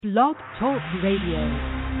Blog Talk Radio.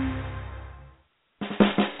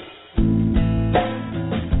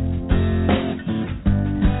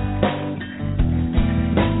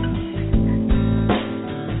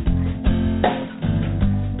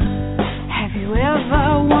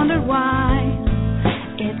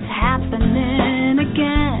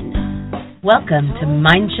 Welcome to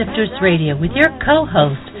Mindshifters Radio with your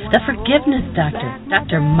co-host, the Forgiveness Doctor,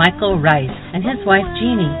 Dr. Michael Ryce, and his wife,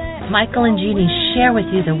 Jeanie. Michael and Jeanie share with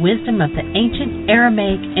you the wisdom of the ancient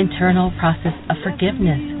Aramaic internal process of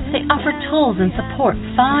forgiveness. They offer tools and support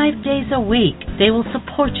 5 days a week. They will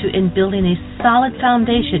support you in building a solid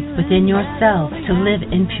foundation within yourself to live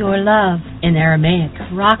in pure love. In Aramaic,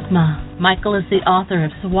 Rachma. Michael is the author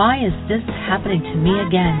of So Why Is This Happening to Me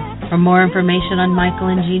Again? For more information on Michael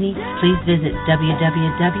and Jeanie, please visit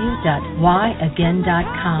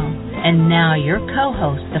www.whyagain.com. And now your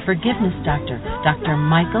co-host, the Forgiveness Doctor, Dr.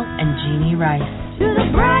 Michael and Jeanie Ryce. To the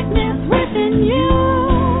brightness within you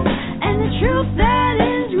and the truth that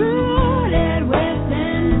is rooted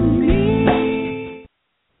within me.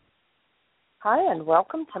 Hi, and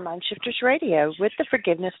welcome to Mindshifters Radio with the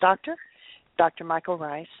Forgiveness Doctor, Dr. Michael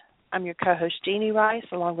Ryce. I'm your co-host, Jeanie Ryce,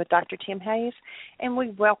 along with Dr. Tim Hayes, and we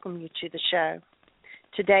welcome you to the show.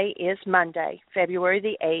 Today is Monday, February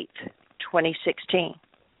the 8th, 2016.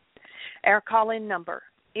 Our call-in number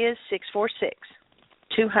is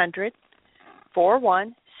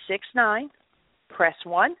 646-200-4169. Press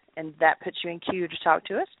 1, and that puts you in queue to talk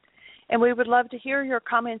to us. And we would love to hear your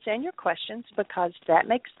comments and your questions because that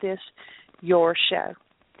makes this your show.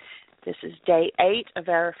 This is day 8 of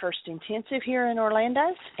our first intensive here in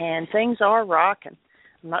Orlando, and things are rocking.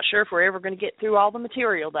 I'm not sure if we're ever going to get through all the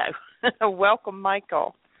material, though. Welcome,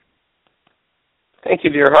 Michael. Thank you,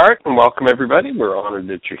 dear heart, and welcome, everybody. We're honored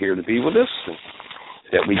that you're here to be with us and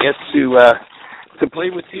that we get to play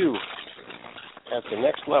with you at the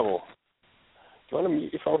next level. Do you want to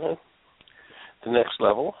mute your phone, honey? The next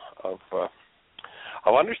level of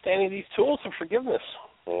understanding these tools of forgiveness.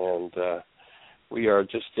 And we are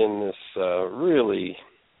just in this really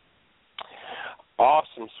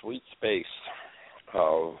awesome, sweet space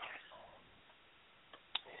of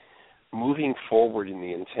moving forward in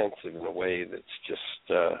the intensive in a way that's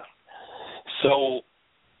just so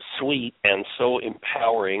sweet and so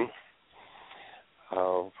empowering.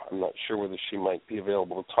 I'm not sure whether she might be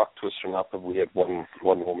available to talk to us or not, but we had one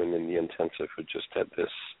woman in the intensive who just had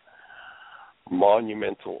this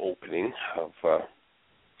monumental opening of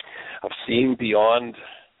seeing beyond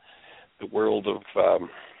the world of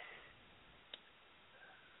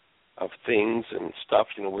things and stuff.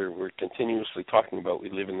 You know, we're continuously talking about we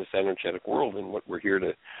live in this energetic world, and what we're here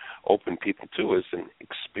to open people to is an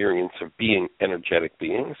experience of being energetic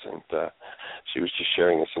beings. And she was just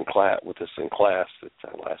sharing this with us in class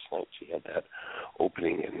that last night she had that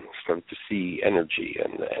opening and started to see energy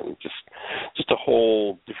and just a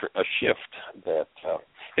whole different shift that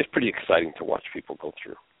is pretty exciting to watch people go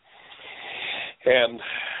through. And,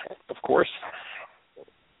 of course,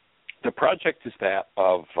 the project is that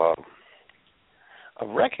of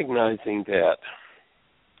recognizing that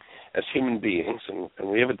as human beings, and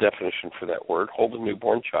we have a definition for that word, hold a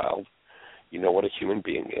newborn child, you know what a human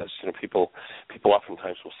being is. You know, people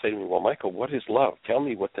oftentimes will say to me, well, Michael, what is love? Tell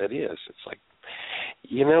me what that is. It's like,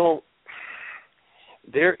 you know,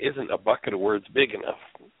 there isn't a bucket of words big enough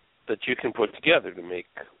that you can put together to make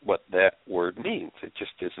what that word means. It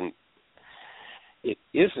just isn't. It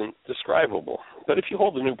isn't describable. But if you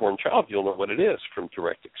hold a newborn child, you'll know what it is from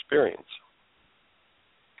direct experience.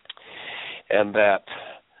 And that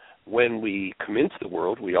when we come into the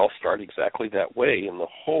world, we all start exactly that way. And the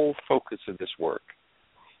whole focus of this work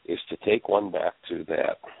is to take one back to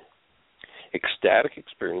that ecstatic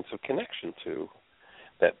experience of connection to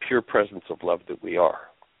that pure presence of love that we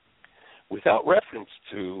are, without reference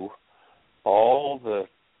to all the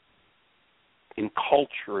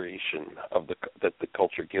enculturation that the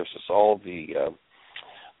culture gives us, all the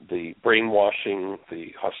brainwashing,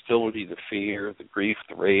 the hostility, the fear, the grief,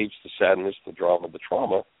 the rage, the sadness, the drama, the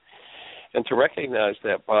trauma, and to recognize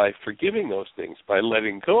that by forgiving those things, by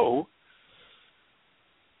letting go,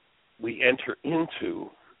 we enter into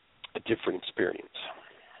a different experience.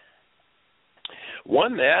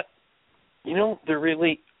 One that, you know, there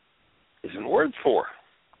really isn't words for,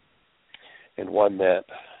 and one that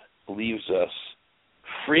leaves us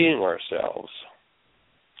freeing ourselves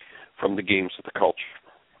from the games of the culture.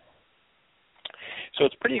 So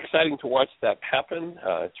it's pretty exciting to watch that happen.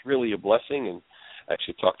 It's really a blessing, and I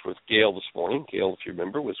actually talked with Gail this morning. Gail, if you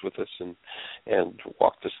remember, was with us and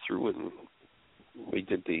walked us through, and we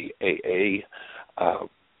did the AA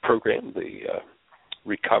program, the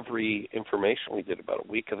recovery information. We did about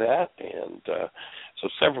a week of that, and so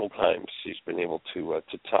several times she's been able to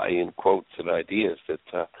tie in quotes and ideas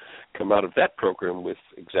that come out of that program with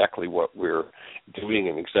exactly what we're doing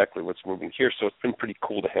and exactly what's moving here. So it's been pretty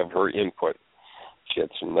cool to have her input. She had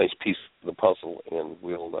some nice pieces of the puzzle, and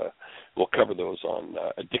we'll cover those on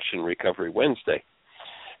Addiction Recovery Wednesday,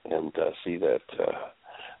 and see that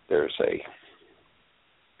there's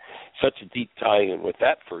such a deep tie-in with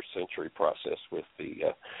that first century process with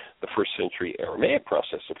the first century Aramaic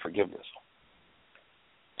process of forgiveness.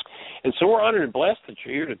 And so we're honored and blessed that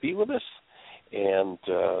you're here to be with us. And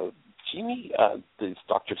Jeanie, is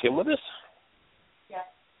Dr. Tim with us? Yes.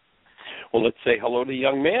 Well, let's say hello to the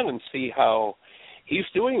young man and see how he's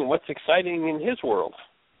doing and what's exciting in his world.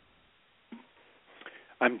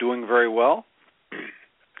 I'm doing very well.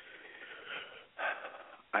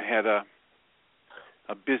 I had a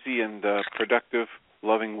busy and productive,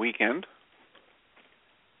 loving weekend.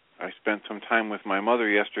 I spent some time with my mother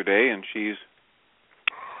yesterday, and she's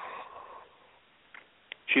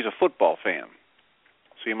a football fan.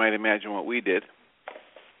 So you might imagine what we did.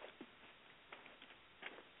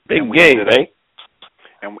 Big game, eh?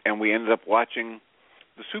 And we ended up watching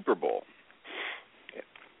the Super Bowl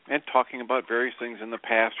and talking about various things in the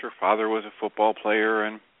past. Her father was a football player,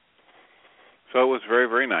 and so it was very,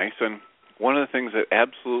 very nice. And one of the things that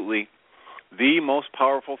absolutely the most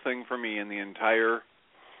powerful thing for me in the entire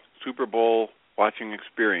Super Bowl watching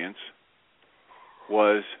experience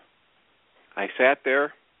was I sat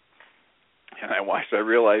there and I watched. I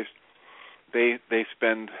realized they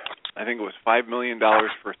spend, I think it was $5 million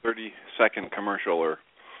for a 30-second commercial or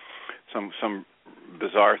some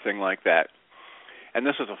bizarre thing like that. And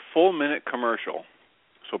this was a full minute commercial,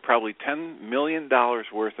 so probably $10 million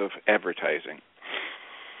worth of advertising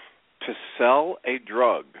to sell a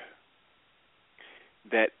drug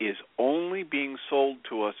that is only being sold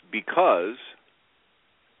to us because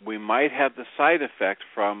we might have the side effect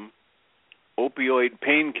from opioid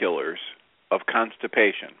painkillers of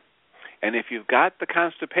constipation. And if you've got the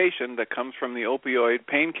constipation that comes from the opioid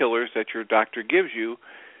painkillers that your doctor gives you,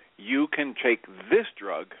 you can take this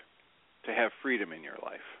drug to have freedom in your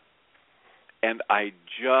life. And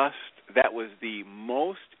that was the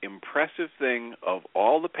most impressive thing of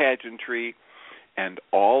all the pageantry and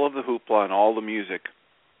all of the hoopla and all the music.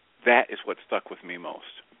 That is what stuck with me most.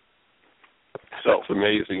 So that's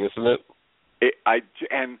amazing, isn't it?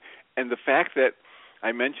 And the fact that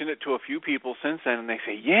I mentioned it to a few people since then, and they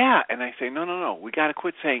say, yeah. And I say, no. We got to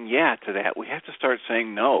quit saying yeah to that. We have to start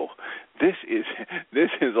saying no. This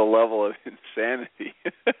is a level of insanity.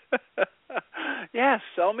 Yeah,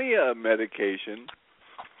 sell me a medication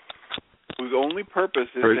whose only purpose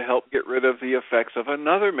is to help get rid of the effects of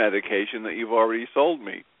another medication that you've already sold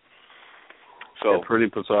me. So yeah, pretty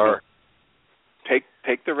bizarre.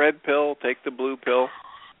 Take the red pill, take the blue pill,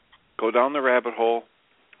 go down the rabbit hole.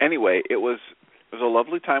 Anyway, it was a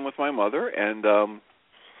lovely time with my mother, and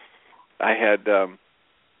I had the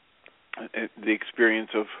experience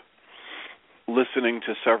of listening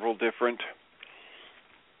to several different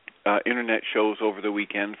internet shows over the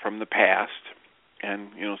weekend from the past, and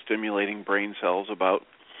stimulating brain cells about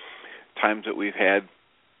times that we've had,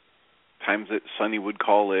 times that Sonny would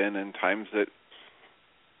call in, and times that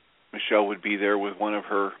Michelle would be there with one of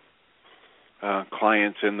her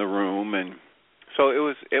clients in the room, and so it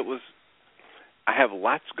was. I have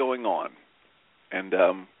lots going on, and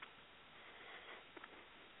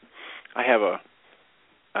I have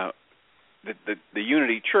the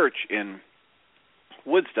Unity Church in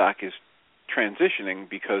Woodstock is transitioning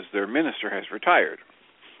because their minister has retired,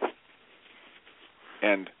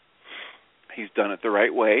 and he's done it the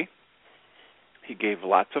right way. He gave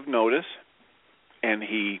lots of notice, and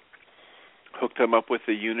he hooked them up with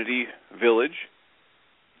the Unity Village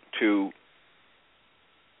to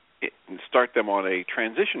start them on a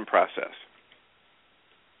transition process.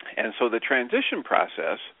 And so the transition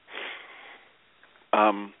process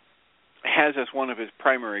has as one of his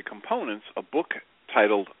primary components a book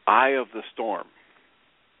titled Eye of the Storm.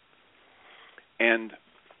 And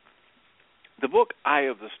the book Eye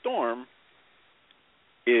of the Storm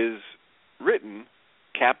is written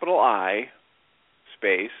capital I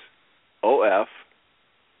space OF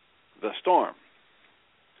the storm.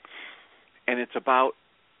 And it's about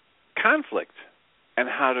conflict and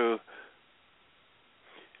how to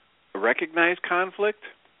recognize conflict,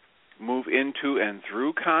 move into and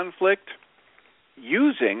through conflict,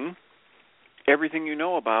 using everything you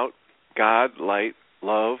know about God, light,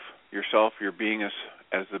 love, yourself, your being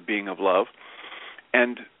as the being of love,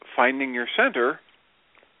 and finding your center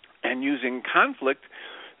and using conflict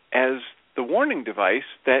as the warning device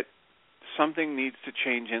that something needs to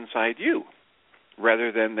change inside you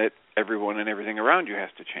rather than that everyone and everything around you has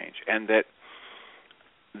to change. And that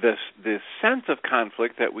this sense of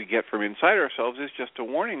conflict that we get from inside ourselves is just a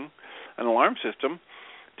warning, an alarm system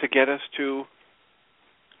to get us to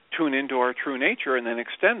tune into our true nature and then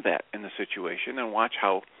extend that in the situation and watch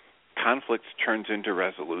how conflict turns into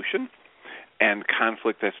resolution, and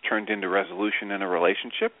conflict that's turned into resolution in a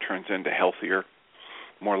relationship turns into healthier,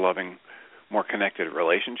 more loving, more connected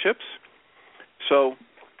relationships. So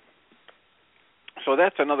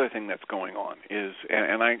that's another thing that's going on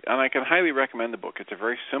and I can highly recommend the book. It's a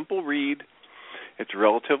very simple read. It's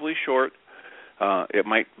relatively short. It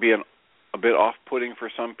might be a bit off-putting for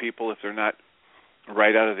some people if they're not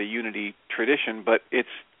right out of the Unity tradition, but it's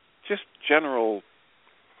just general.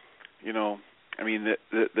 The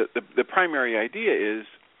primary idea is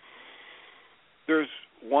there's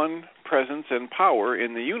one presence and power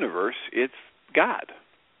in the universe. It's God.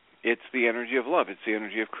 It's the energy of love. It's the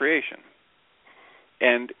energy of creation.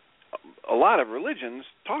 And a lot of religions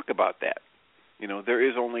talk about that. There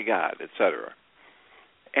is only God, etc.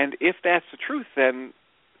 And if that's the truth, then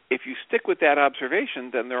if you stick with that observation,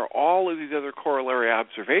 then there are all of these other corollary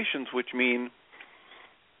observations which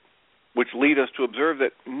lead us to observe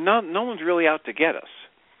that no one's really out to get us.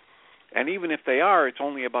 And even if they are, it's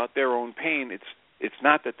only about their own pain. It's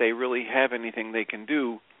not that they really have anything they can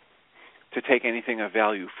do to take anything of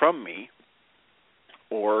value from me,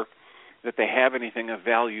 or that they have anything of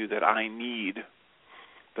value that I need,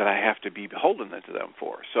 that I have to be beholden to them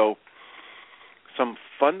for. So some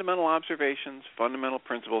fundamental observations, fundamental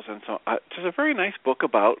principles, and so it's a very nice book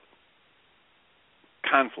about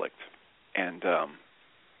conflict. And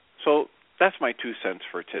so that's my 2 cents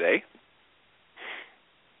for today.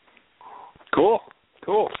 Cool,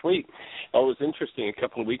 sweet. It was interesting a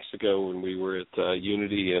couple of weeks ago when we were at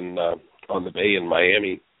Unity on the Bay in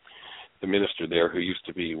Miami. The minister there, who used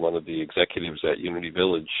to be one of the executives at Unity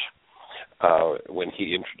Village, when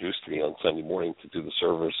he introduced me on Sunday morning to do the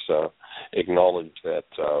service, acknowledged that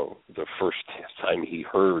the first time he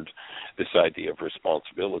heard this idea of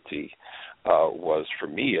responsibility was for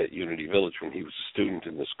me at Unity Village when he was a student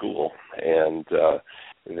in the school, and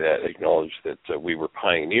that acknowledged that we were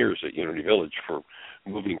pioneers at Unity Village for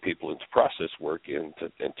moving people into process work and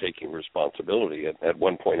taking responsibility. At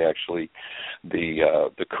one point, actually,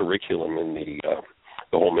 the curriculum in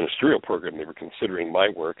the whole ministerial program, they were considering my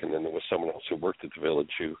work, and then there was someone else who worked at the village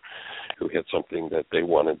who had something that they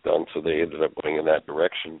wanted done, so they ended up going in that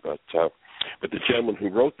direction. But the gentleman who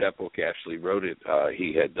wrote that book actually wrote it.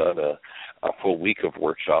 He had done a full week of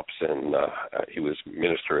workshops, and he was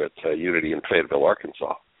minister at Unity in Fayetteville,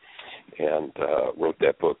 Arkansas, and wrote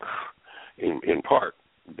that book in part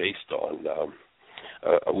based on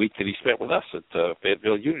a week that he spent with us at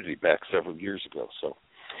Fayetteville Unity back several years ago. So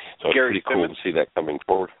it's pretty cool to see that coming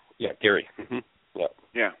forward. Yeah, Gary. Mm-hmm.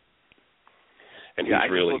 Yeah. And he's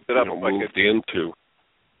really moved into.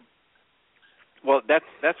 Well,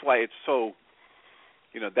 that's why it's so.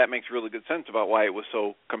 That makes really good sense about why it was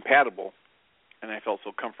so compatible, and I felt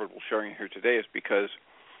so comfortable sharing it here today, is because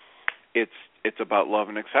it's about love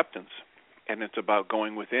and acceptance. And it's about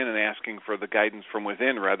going within and asking for the guidance from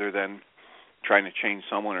within rather than trying to change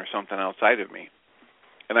someone or something outside of me.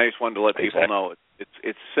 And I just wanted to let people know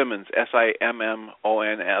it's Simmons, Simmons,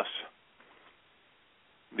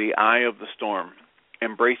 The Eye of the Storm,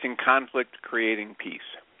 Embracing Conflict, Creating Peace.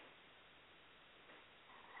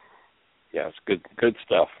 Yeah, it's good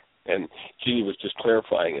stuff. And Jeanie was just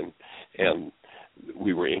clarifying, and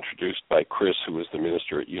we were introduced by Chris, who was the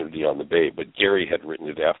minister at Unity on the Bay, but Gary had written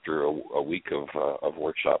it after a week of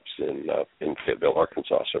workshops in Fayetteville,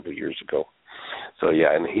 Arkansas several years ago. So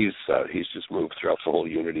yeah, and he's just moved throughout the whole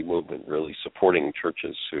Unity movement, really supporting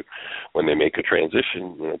churches who, when they make a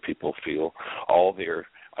transition, people feel all their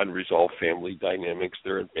unresolved family dynamics,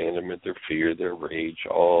 their abandonment, their fear, their rage,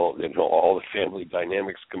 all the family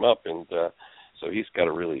dynamics come up, and so he's got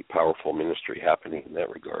a really powerful ministry happening in that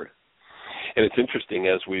regard. And it's interesting,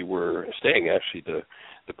 as we were staying, actually,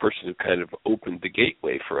 the person who kind of opened the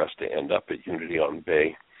gateway for us to end up at Unity on the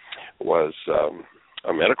Bay was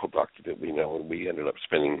a medical doctor that we know, and we ended up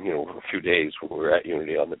spending, a few days when we were at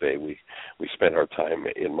Unity on the Bay. We spent our time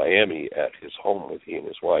in Miami at his home with he and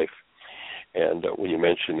his wife. And when you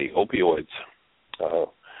mentioned the opioids,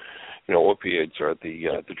 opioids are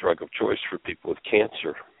the drug of choice for people with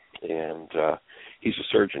cancer. And he's a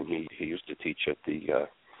surgeon. He used to teach at the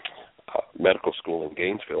medical school in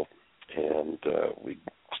Gainesville, and we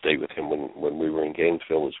stayed with him when we were in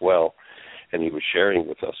Gainesville as well. and he was sharing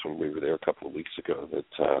with us when we were there a couple of weeks ago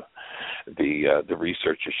that the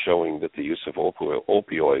research is showing that the use of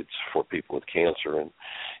opioids for people with cancer, and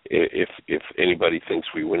if anybody thinks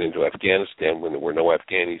we went into Afghanistan when there were no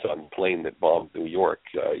Afghanis on the plane that bombed New York,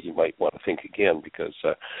 you might want to think again, because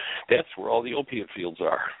that's where all the opiate fields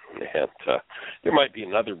are. And there might be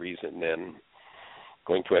another reason then,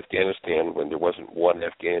 going to Afghanistan when there wasn't one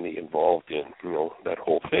Afghani involved in, that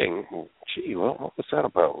whole thing. Gee, well, what was that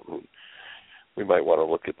about? And we might want to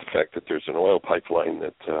look at the fact that there's an oil pipeline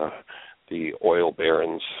that the oil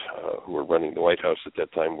barons who were running the White House at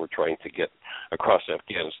that time were trying to get across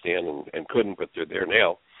Afghanistan and couldn't, but they're there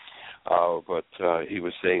now. But he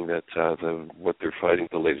was saying that what they're finding,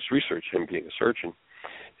 the latest research, him being a surgeon,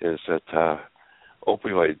 is that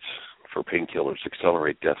opioids for painkillers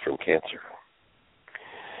accelerate death from cancer.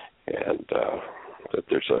 And that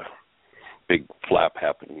there's a big flap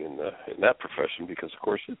happening in that profession, because, of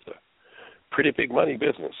course, it's a pretty big money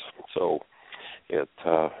business. So it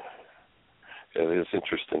is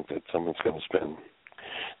interesting that someone's going to spend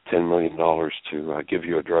 $10 million to give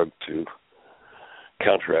you a drug to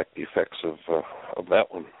counteract the effects of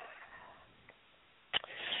that one.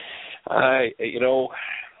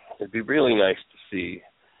 It'd be really nice to see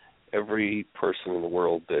every person in the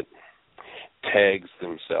world that tags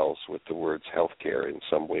themselves with the words healthcare in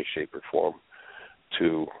some way, shape, or form,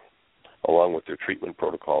 along with their treatment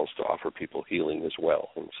protocols, to offer people healing as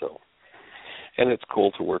well. And it's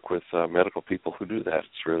cool to work with medical people who do that.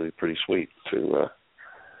 It's really pretty sweet to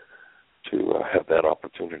have that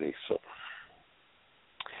opportunity. So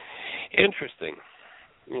interesting.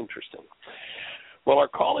 Well, our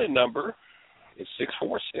call-in number is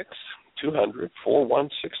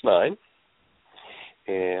 646-200-4169.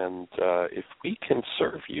 And if we can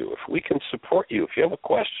serve you, if we can support you, if you have a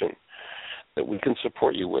question that we can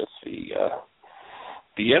support you with,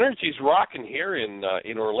 the energy's rocking here in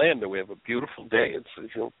Orlando. We have a beautiful day. It's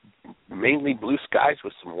mainly blue skies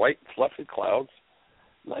with some white fluffy clouds.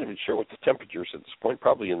 I'm not even sure what the temperature is at this point.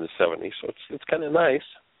 Probably in the 70s. So it's kind of nice.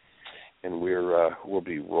 And we'll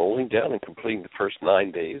be rolling down and completing the first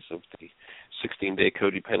 9 days of the 16-day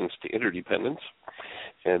codependence to interdependence.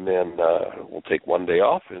 And then we'll take 1 day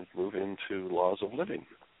off and move into laws of living.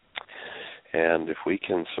 And if we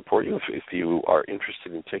can support you, if you are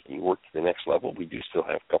interested in taking your work to the next level, we do still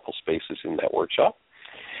have a couple spaces in that workshop.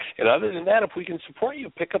 And other than that, if we can support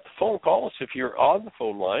you, pick up the phone, call us. If you're on the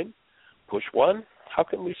phone line, push 1. How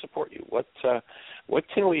can we support you? What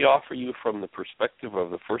can we offer you from the perspective of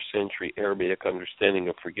the first century Aramaic understanding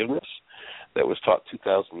of forgiveness that was taught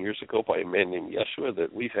 2,000 years ago by a man named Yeshua,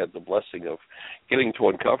 that we've had the blessing of getting to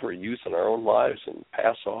uncover and use in our own lives and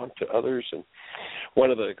pass on to others? And one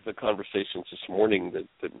of the conversations this morning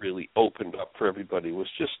that really opened up for everybody was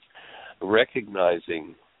just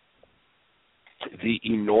recognizing the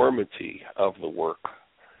enormity of the work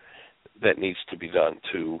that needs to be done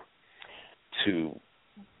to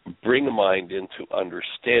bring a mind into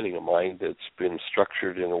understanding a mind that's been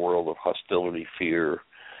structured in a world of hostility, fear,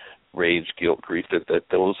 rage, guilt, grief, that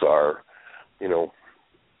those are,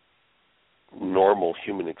 normal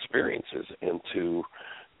human experiences, and to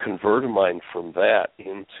convert a mind from that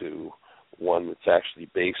into one that's actually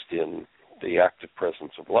based in the active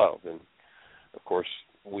presence of love. And, of course,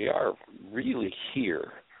 we are really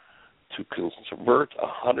here to convert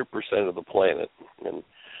 100% of the planet. And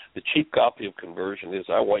the cheap copy of conversion is,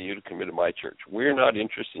 I want you to come into my church. We're not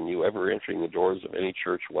interested in you ever entering the doors of any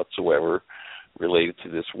church whatsoever related to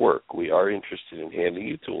this work. We are interested in handing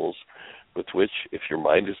you tools with which, if your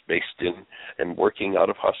mind is based in and working out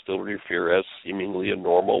of hostility or fear as seemingly a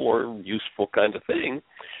normal or useful kind of thing,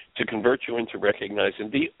 to convert you into recognizing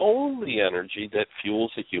the only energy that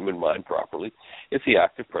fuels the human mind properly is the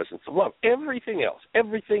active presence of love. Everything else,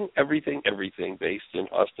 everything based in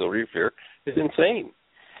hostility or fear is insane.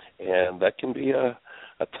 And that can be a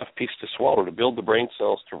tough piece to swallow, to build the brain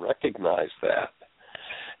cells to recognize that.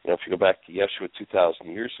 If you go back to Yeshua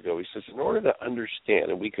 2,000 years ago, he says, in order to understand,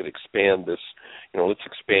 and we could expand this, let's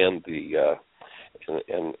expand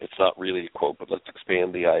and it's not really a quote, but let's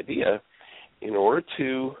expand the idea. In order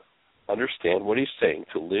to understand what he's saying,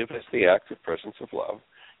 to live as the active presence of love,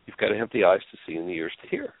 you've got to have the eyes to see and the ears to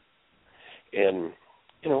hear. And,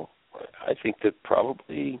 I think that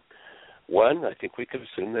probably, I think we could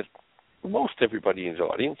assume that most everybody in his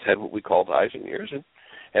audience had what we called eyes and ears,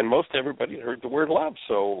 and most everybody heard the word love.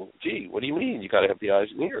 So, what do you mean you got to have the eyes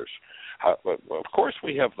and ears? Well, of course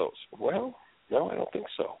we have those. Well, no, I don't think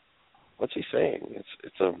so. What's he saying?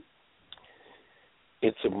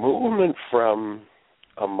 It's a movement from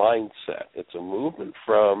a mindset. It's a movement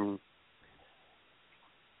from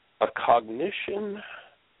a cognition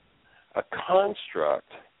a construct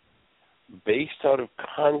based out of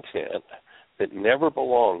content that never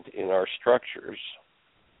belonged in our structures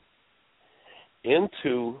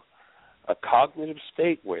into a cognitive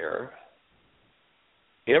state where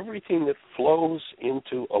everything that flows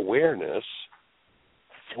into awareness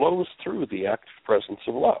flows through the active presence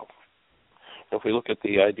of love. Now, if we look at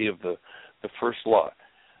the idea of the first law,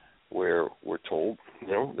 where we're told,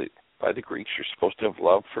 that by the Greeks, you're supposed to have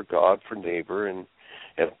love for God, for neighbor, and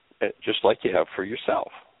just like you have for yourself.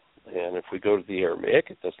 And if we go to the Aramaic,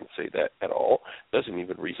 it doesn't say that at all. It doesn't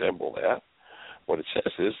even resemble that. What it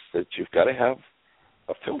says is that you've got to have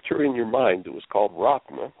a filter in your mind that was called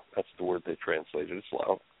Rahma. That's the word they translated as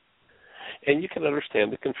love. And you can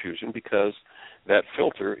understand the confusion because that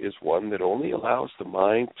filter is one that only allows the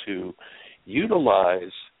mind to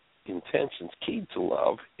utilize intentions keyed to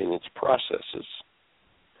love in its processes.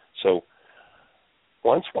 So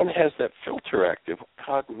once one has that filter active,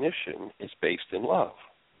 cognition is based in love.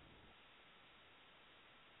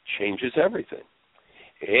 Changes everything.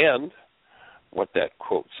 And what that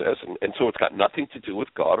quote says, and so it's got nothing to do with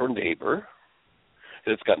God or neighbor,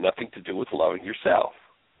 and it's got nothing to do with loving yourself.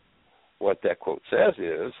 What that quote says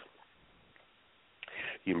is,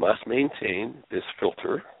 you must maintain this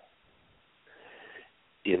filter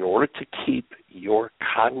in order to keep your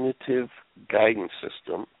cognitive guidance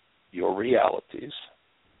system, your realities,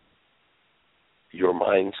 your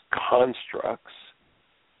mind's constructs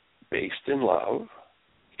based in love.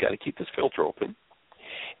 You got to keep this filter open.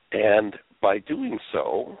 And by doing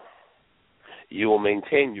so, you will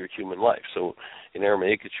maintain your human life. So in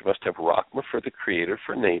Aramaic, you must have Rahma for the creator,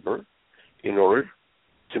 for neighbor, in order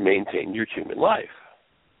to maintain your human life.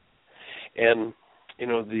 And,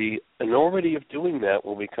 the enormity of doing that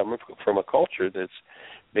will be coming from a culture that's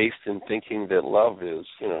based in thinking that love is,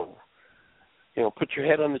 put your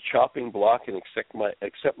head on the chopping block and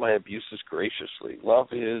accept my abuses graciously. Love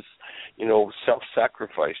is,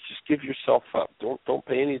 self-sacrifice. Just give yourself up. Don't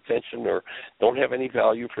pay any attention or don't have any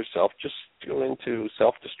value for self. Just go into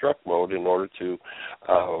self-destruct mode in order to,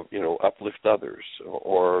 uplift others.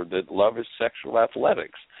 Or that love is sexual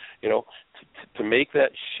athletics. To make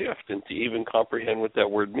that shift and to even comprehend what that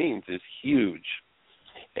word means is huge.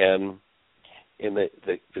 And in the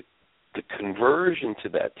conversion to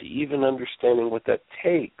that, to even understanding what that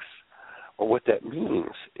takes or what that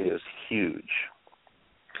means is huge.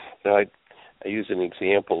 Now, I use an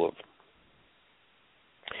example of,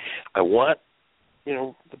 I want,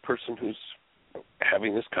 the person who's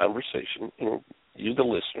having this conversation, you the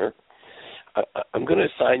listener, I'm going to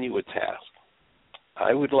assign you a task.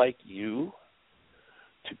 I would like you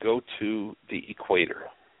to go to the equator.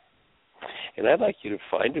 And I'd like you to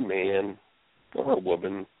find a man or a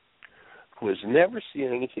woman who has never seen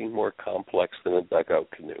anything more complex than a dugout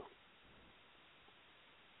canoe.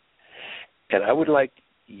 And I would like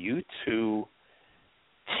you to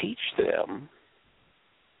teach them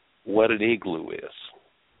what an igloo is.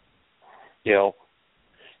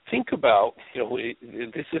 Think about,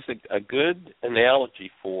 this is a good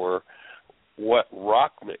analogy for what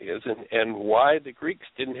Rahma is and why the Greeks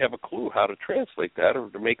didn't have a clue how to translate that or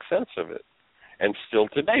to make sense of it. And still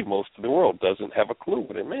today, most of the world doesn't have a clue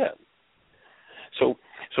what it meant. So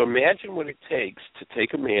imagine what it takes to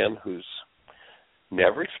take a man who's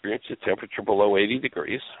never experienced a temperature below 80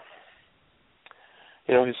 degrees.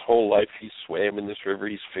 His whole life he's swam in this river,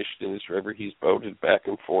 he's fished in this river, he's boated back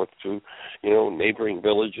and forth to, neighboring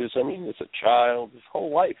villages. I mean, as a child, his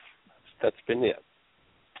whole life, that's been it.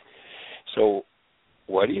 So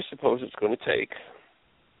what do you suppose it's going to take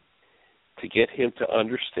to get him to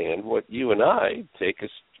understand what you and I take as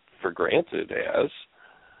for granted as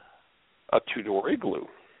a two-door igloo?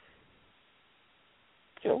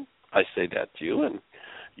 I say that to you, and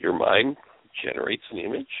your mind generates an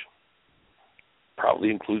image,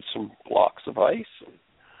 probably includes some blocks of ice and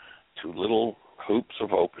two little hoops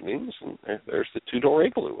of openings, and there's the two-door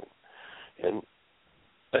igloo. And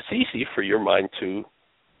that's easy for your mind to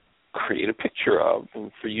create a picture of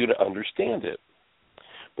and for you to understand it.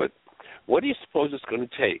 But what do you suppose it's going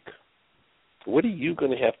to take? What are you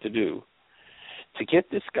going to have to do to get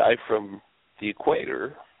this guy from the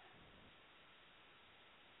equator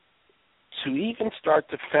to even start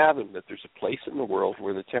to fathom that there's a place in the world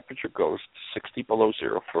where the temperature goes to 60 below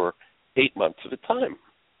zero for 8 months at a time?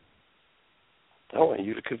 I want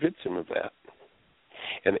you to convince him of that.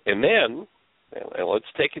 And then, let's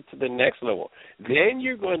take it to the next level. Then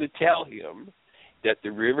you're going to tell him that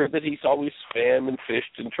the river that he's always swam and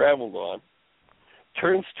fished and traveled on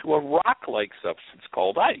turns to a rock-like substance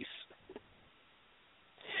called ice.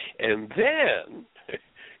 And then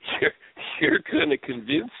you're going to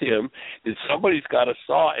convince him that somebody's got a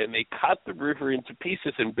saw and they cut the river into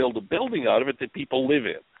pieces and build a building out of it that people live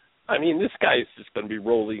in. I mean, this guy is just going to be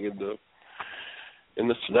rolling in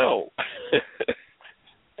the snow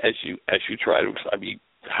as you try to. I mean,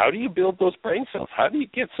 how do you build those brain cells? How do you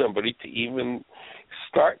get somebody to even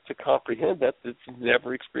start to comprehend that's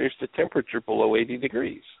never experienced a temperature below 80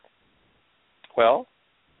 degrees? Well,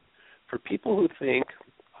 for people who think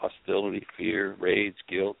hostility, fear, rage,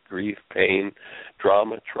 guilt, grief, pain,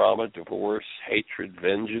 drama, trauma, divorce, hatred,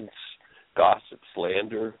 vengeance, gossip,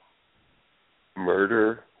 slander,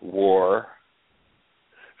 murder, war,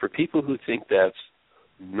 for people who think that's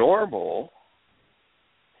normal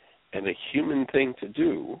and a human thing to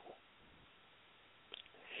do,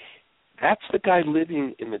 that's the guy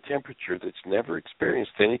living in the temperature that's never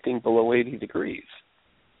experienced anything below 80 degrees.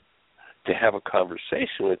 To have a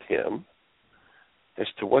conversation with him as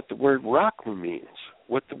to what the word rock means,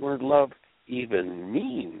 what the word love even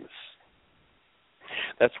means.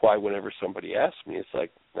 That's why whenever somebody asks me, it's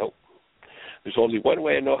like, nope, there's only one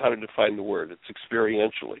way I know how to define the word. It's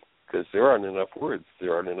experientially, because there aren't enough words.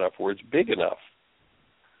 There aren't enough words big enough.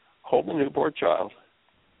 Hold the newborn child.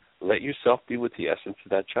 Let yourself be with the essence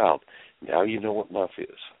of that child. Now you know what love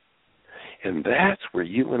is. And that's where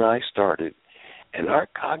you and I started. And our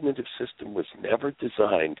cognitive system was never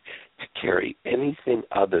designed to carry anything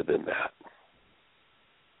other than that.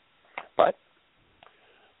 But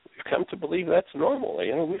we've come to believe that's normal.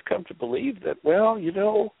 We've come to believe that,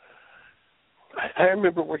 I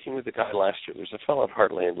remember working with a guy last year. There's a fellow at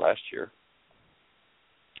Heartland last year.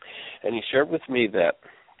 And he shared with me that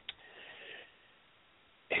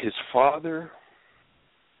his father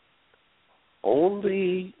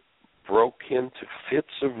only broke into fits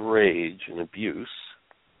of rage and abuse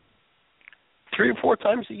 3 or 4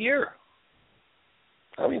 times a year.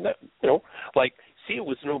 I mean, that, it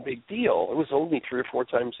was no big deal. It was only 3 or 4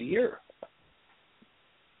 times a year.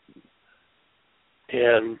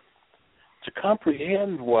 And to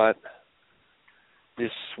comprehend what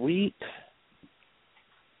this sweet,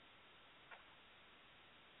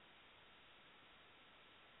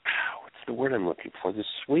 what's the word I'm looking for? This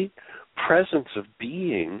sweet presence of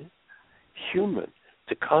being human,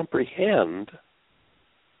 to comprehend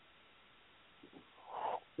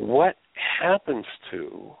what happens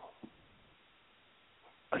to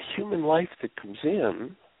a human life that comes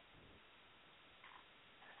in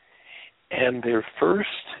and their first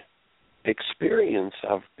experience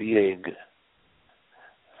of being,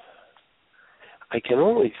 I can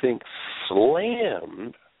only think,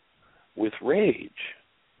 slammed with rage,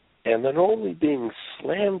 and then only being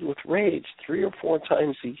slammed with rage 3 or 4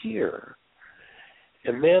 times a year,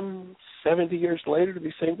 and then 70 years later to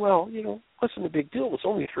be saying, it wasn't a big deal. It was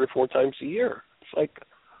only 3 or 4 times a year. It's like,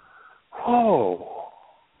 whoa.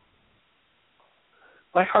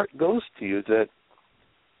 My heart goes to you that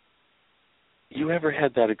you ever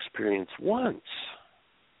had that experience once,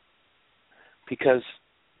 because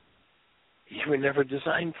you were never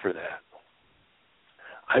designed for that.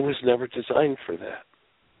 I was never designed for that.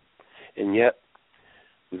 And yet,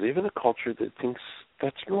 we live in a culture that thinks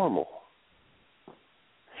that's normal.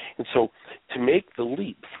 And so, to make the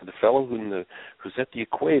leap for the fellow who's at the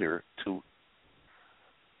equator to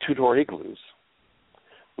 2-door igloos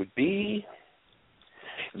would be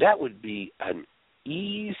an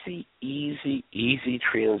easy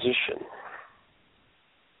transition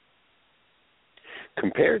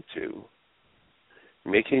compared to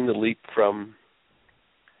making the leap from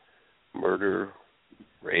murder,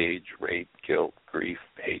 rage, rape, guilt, grief,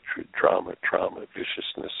 hatred, trauma,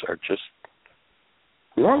 viciousness are just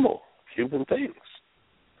normal human things.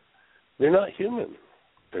 They're not human.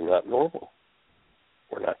 They're not normal.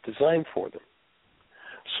 We're not designed for them.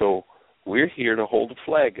 So we're here to hold a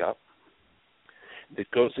flag up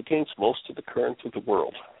that goes against most of the currents of the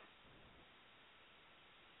world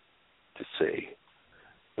to say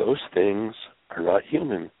those things are not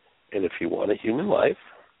human. And if you want a human life,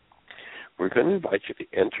 we're going to invite you to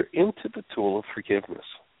enter into the tool of forgiveness.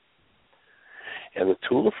 And the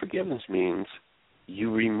tool of forgiveness means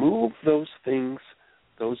you remove those things,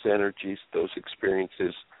 those energies, those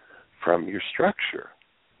experiences from your structure.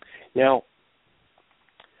 Now,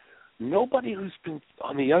 nobody who's been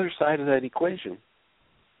on the other side of that equation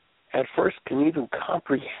at first can even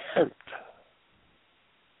comprehend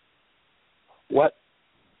what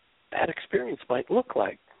that experience might look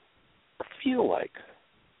like, or feel like,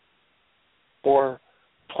 or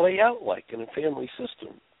play out like in a family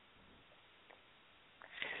system.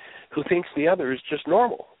 Who thinks the other is just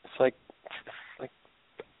normal. It's like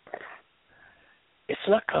it's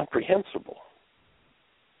not comprehensible.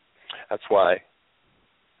 That's why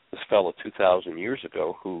this fellow 2,000 years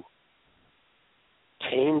ago who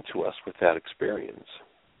came to us with that experience,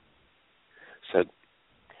 said,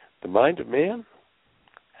 the mind of man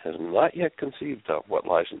has not yet conceived of what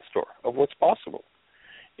lies in store, of what's possible.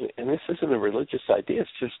 And this isn't a religious idea. It's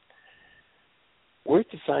just we're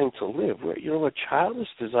designed to live. A child is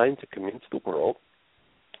designed to come into the world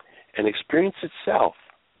and experience itself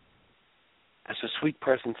as a sweet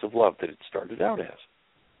presence of love that it started out as.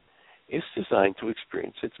 It's designed to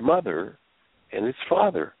experience its mother and its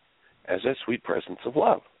father as a sweet presence of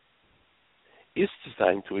love. It's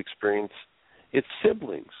designed to experience its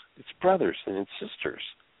siblings, its brothers and its sisters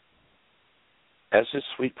as a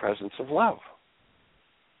sweet presence of love.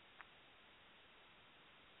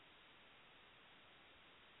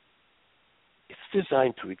 It's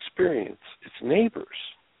designed to experience its neighbors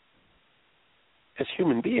as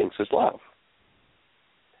human beings, as love.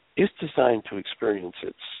 It's designed to experience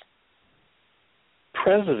its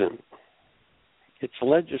president, its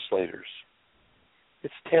legislators,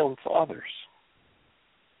 its town fathers,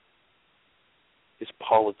 its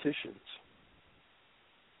politicians,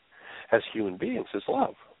 as human beings, as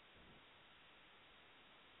love.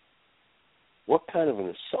 What kind of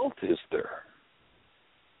an assault is there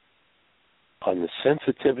on the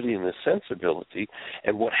sensitivity and the sensibility,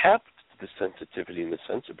 and what happens to the sensitivity and the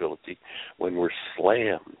sensibility when we're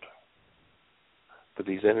slammed for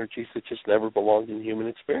these energies that just never belonged in human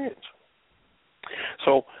experience?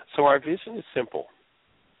 So our vision is simple.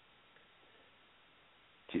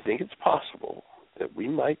 Do you think it's possible that we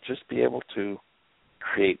might just be able to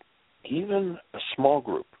create even a small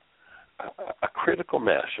group, a critical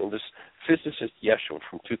mass? This physicist Yeshua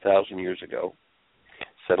from 2,000 years ago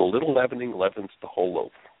said a little leavening leavens the whole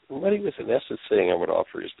loaf. And what he was in essence saying, I would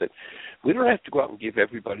offer, is that we don't have to go out and give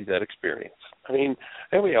everybody that experience. I mean,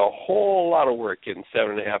 there we have a whole lot of work getting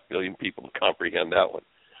 7.5 billion people to comprehend that one.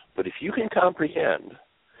 But if you can comprehend,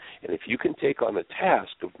 and if you can take on the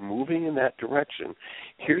task of moving in that direction,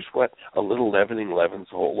 here's what a little leavening leavens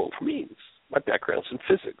the whole loaf means. My background's in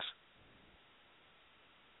physics.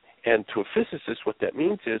 And to a physicist, what that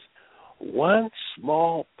means is one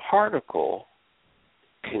small particle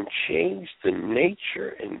can change the nature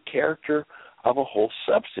and character of a whole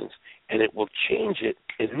substance, and it will change it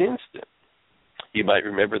in an instant. You might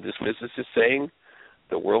remember this physicist saying,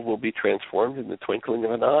 the world will be transformed in the twinkling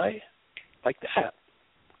of an eye, like that.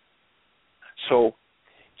 So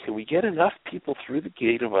can we get enough people through the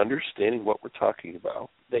gate of understanding what we're talking about?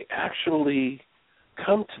 They actually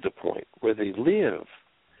come to the point where they live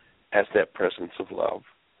as that presence of love,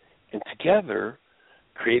 and together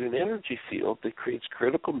create an energy field that creates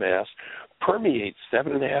critical mass, permeates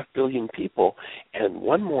 7.5 billion people, and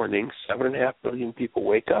one morning 7.5 billion people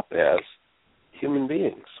wake up as human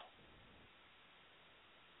beings.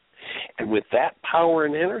 And with that power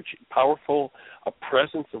and energy, powerful a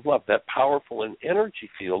presence of love, that powerful an energy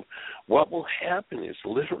field, what will happen is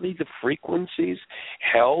literally the frequencies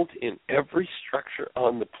held in every structure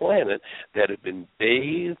on the planet that have been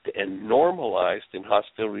bathed and normalized in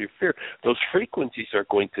hostility or fear, those frequencies are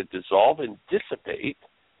going to dissolve and dissipate,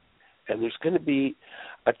 and there's going to be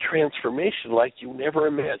a transformation like you never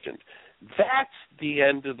imagined. That's the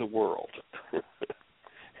end of the world.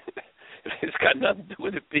 It's got nothing to do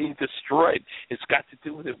with it being destroyed. It's got to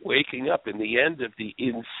do with it waking up in the end of the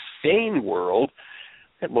insane world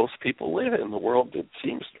that most people live in, the world that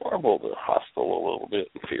seems normal, the hostile a little bit,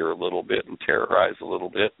 and fear a little bit, and terrorize a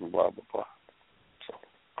little bit, and blah, blah, blah.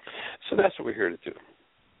 So that's what we're here to do.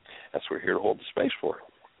 That's what we're here to hold the space for.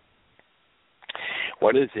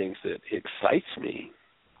 One of the things that excites me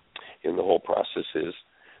in the whole process is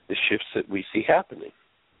the shifts that we see happening.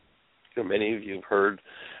 Many of you have heard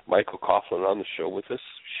Michael Coughlin on the show with us,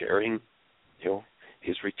 sharing,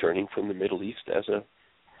 his returning from the Middle East as a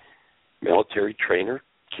military trainer,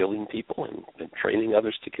 killing people and training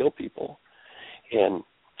others to kill people, and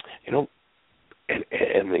the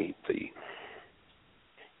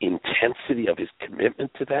intensity of his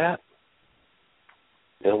commitment to that.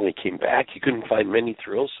 When he came back, he couldn't find many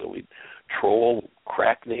thrills, so he'd troll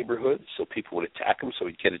crack neighborhoods so people would attack him, so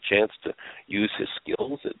he'd get a chance to use his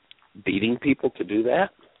skills at beating people to do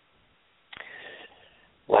that.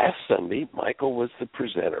 Last Sunday, Michael was the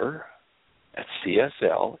presenter at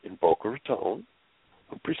CSL in Boca Raton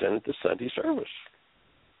who presented the Sunday service.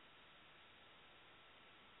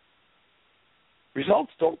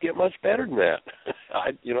 Results don't get much better than that.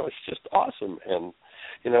 It's just awesome. And,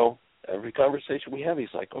 every conversation we have, he's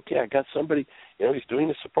like, okay, I got somebody, he's doing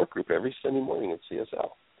a support group every Sunday morning at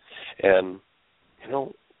CSL. And,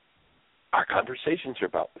 our conversations are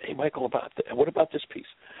about, hey, Michael, what about this piece?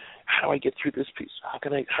 How do I get through this piece? How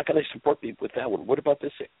can I support people with that one? What about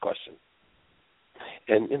this question?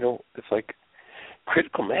 And, it's like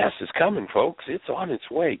critical mass is coming, folks. It's on its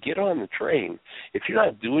way. Get on the train. If you're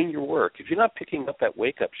not doing your work, if you're not picking up that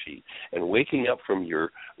wake-up sheet and waking up from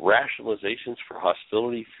your rationalizations for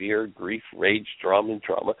hostility, fear, grief, rage, drama, and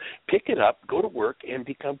trauma, pick it up, go to work, and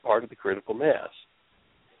become part of the critical mass.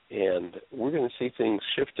 And we're going to see things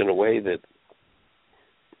shift in a way that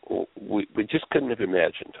we just couldn't have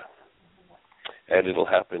imagined. And it'll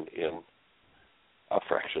happen in a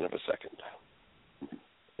fraction of a second.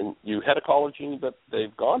 And you had a caller, Jeanie, but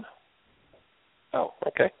they've gone? Oh,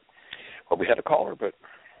 okay. Well, we had a caller, but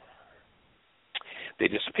they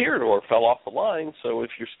disappeared or fell off the line. So if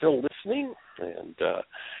you're still listening and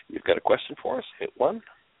you've got a question for us, hit 1,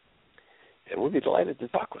 and we'll be delighted to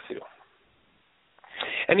talk with you.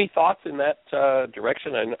 Any thoughts in that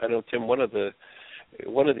direction? I know, Tim, one of the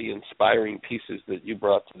inspiring pieces that you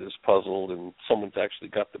brought to this puzzle, and someone's actually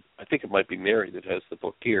got I think it might be Mary that has the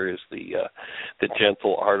book here, is the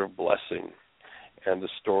Gentle Art of Blessing, and the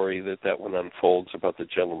story that one unfolds about the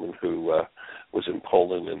gentleman who was in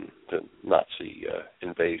Poland in the Nazi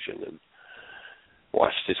invasion and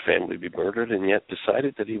watched his family be murdered, and yet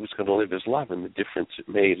decided that he was going to live his life, and the difference it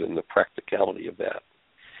made and the practicality of that.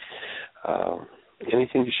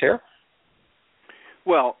 Anything to share?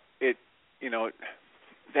 Well,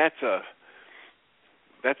 that's a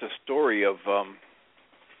story of from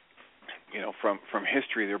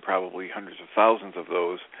history. There are probably hundreds of thousands of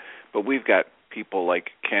those, but we've got people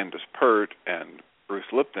like Candace Pert and Bruce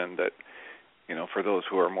Lipton that, for those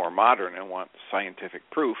who are more modern and want scientific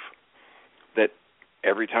proof, that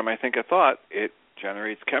every time I think a thought, it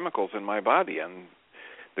generates chemicals in my body, and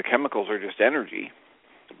the chemicals are just energy,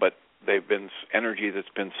 but they've been energy that's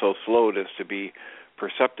been so slowed as to be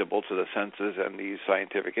perceptible to the senses and these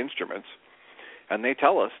scientific instruments. And they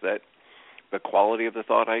tell us that the quality of the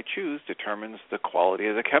thought I choose determines the quality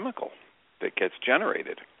of the chemical that gets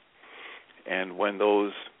generated. And when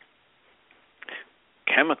those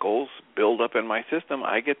chemicals build up in my system,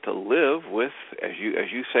 I get to live with, as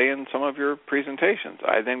you say in some of your presentations,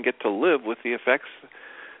 I then get to live with the effects,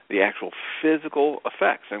 the actual physical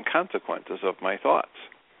effects and consequences of my thoughts.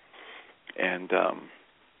 And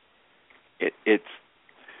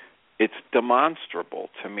it's demonstrable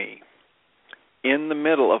to me in the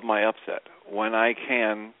middle of my upset when I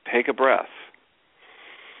can take a breath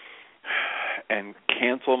and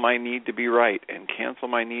cancel my need to be right and cancel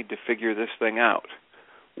my need to figure this thing out.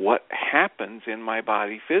 What happens in my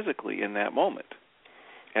body physically in that moment?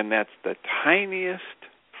 And that's the tiniest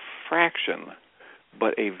fraction,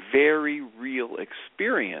 but a very real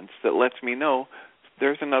experience that lets me know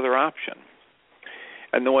there's another option.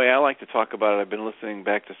 And the way I like to talk about it, I've been listening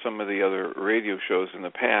back to some of the other radio shows in the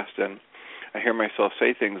past, and I hear myself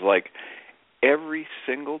say things like, every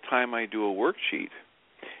single time I do a worksheet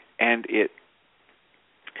and it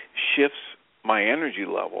shifts my energy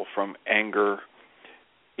level from anger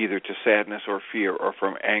either to sadness or fear, or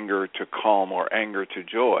from anger to calm or anger to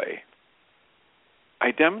joy,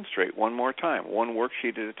 I demonstrate one more time, one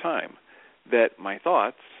worksheet at a time, that my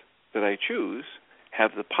thoughts that I choose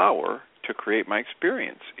have the power to create my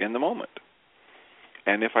experience in the moment.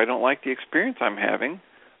 And if I don't like the experience I'm having,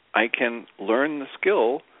 I can learn the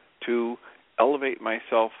skill to elevate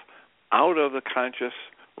myself out of the conscious,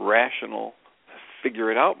 rational,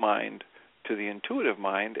 figure-it-out mind to the intuitive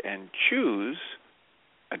mind and choose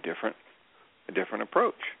a different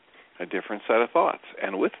approach, a different set of thoughts.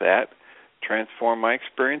 And with that, transform my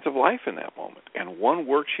experience of life in that moment. And one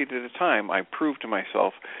worksheet at a time, I prove to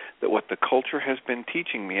myself that what the culture has been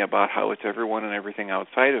teaching me about how it's everyone and everything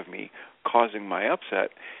outside of me causing my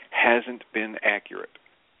upset hasn't been accurate.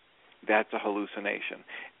 That's a hallucination.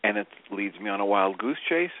 And it leads me on a wild goose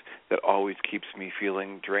chase that always keeps me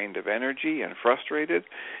feeling drained of energy and frustrated.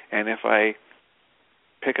 And if I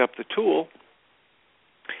pick up the tool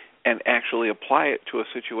and actually apply it to a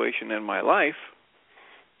situation in my life,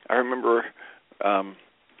 I remember,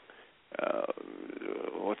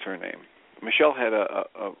 what's her name? Michelle had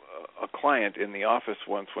a client in the office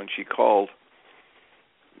once when she called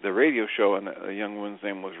the radio show, and the young woman's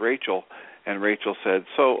name was Rachel, and Rachel said,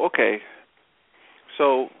 so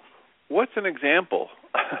what's an example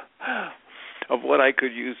of what I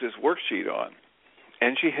could use this worksheet on?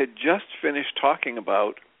 And she had just finished talking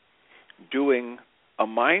about doing a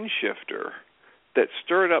Mindshifter that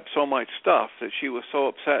stirred up so much stuff that she was so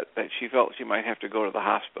upset that she felt she might have to go to the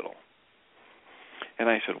hospital. And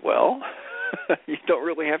I said, well, you don't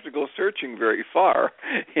really have to go searching very far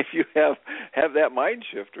if you have that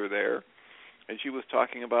Mindshifter there. And she was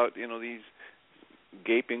talking about, these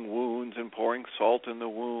gaping wounds and pouring salt in the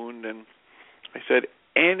wound. And I said,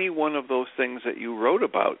 any one of those things that you wrote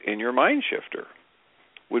about in your Mindshifter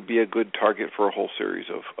would be a good target for a whole series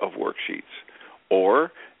of worksheets,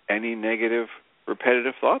 or any negative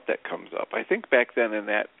repetitive thought that comes up. I think back then in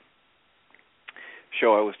that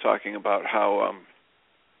show I was talking about how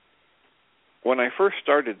when I first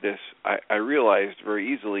started this, I realized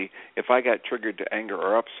very easily if I got triggered to anger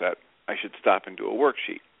or upset, I should stop and do a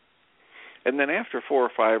worksheet. And then after 4 or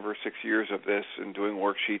 5 or 6 years of this and doing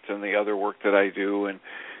worksheets and the other work that I do and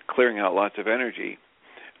clearing out lots of energy,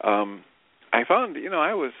 I found,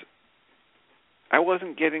 I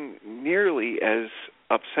wasn't getting nearly as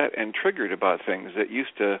upset and triggered about things that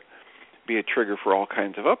used to be a trigger for all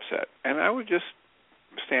kinds of upset. And I would just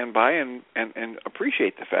stand by and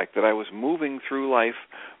appreciate the fact that I was moving through life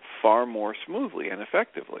far more smoothly and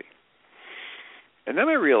effectively. And then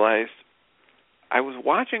I realized I was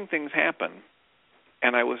watching things happen,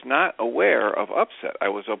 and I was not aware of upset. I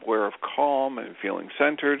was aware of calm and feeling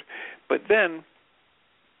centered. But then,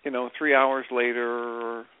 3 hours later,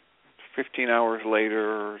 or 15 hours later,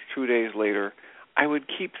 or 2 days later, I would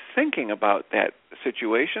keep thinking about that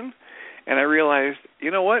situation, and I realized,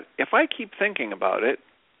 you know what? If I keep thinking about it,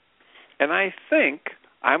 and I think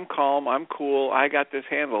I'm calm, I'm cool, I got this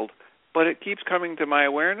handled, but it keeps coming to my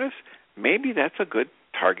awareness, maybe that's a good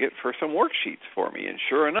target for some worksheets for me. And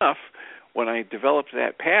sure enough, when I developed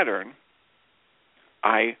that pattern,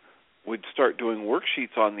 I would start doing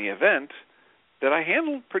worksheets on the event that I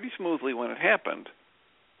handled pretty smoothly when it happened.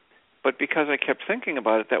 But because I kept thinking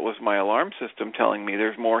about it, that was my alarm system telling me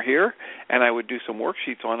there's more here, and I would do some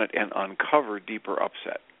worksheets on it and uncover deeper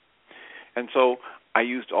upset. And so I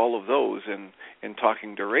used all of those in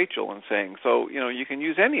talking to Rachel and saying, so, you can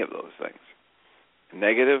use any of those things.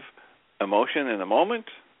 Negative emotion in the moment,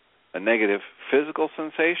 a negative physical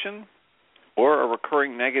sensation, or a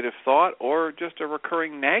recurring negative thought, or just a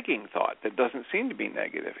recurring nagging thought that doesn't seem to be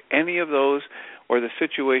negative. Any of those, or the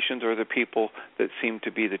situations or the people that seem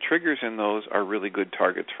to be the triggers in those, are really good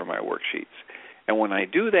targets for my worksheets. And when I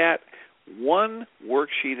do that, one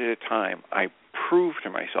worksheet at a time, I prove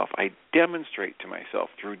to myself, I demonstrate to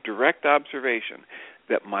myself through direct observation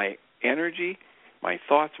that my energy, my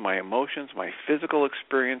thoughts, my emotions, my physical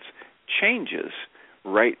experience changes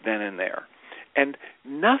right then and there. And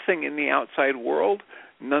nothing in the outside world,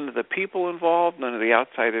 none of the people involved, none of the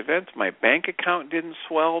outside events, my bank account didn't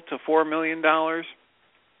swell to $4 million. I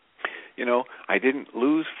didn't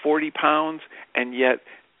lose 40 pounds, and yet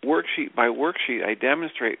worksheet by worksheet I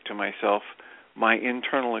demonstrate to myself my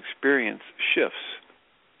internal experience shifts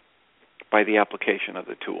by the application of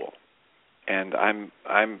the tool. And I'm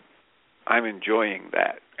enjoying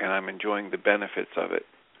that, and I'm enjoying the benefits of it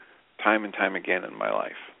time and time again in my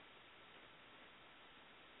life.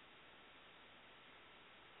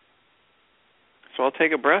 So I'll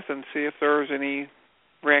take a breath and see if there's any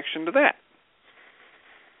reaction to that.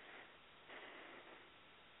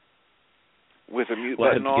 With a mute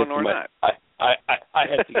button on or not. I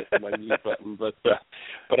had to get to my mute button, but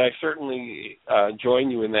I certainly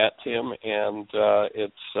join you in that, Tim, and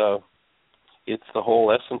it's the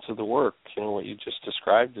whole essence of the work. What you just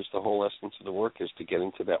described is the whole essence of the work, is to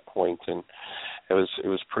getting to that point. And it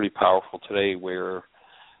was pretty powerful today, where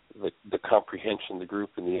the comprehension, the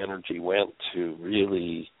group, and the energy went to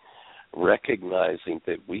really recognizing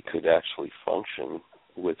that we could actually function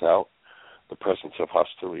without the presence of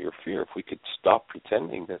hostility or fear. If we could stop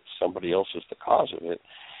pretending that somebody else is the cause of it,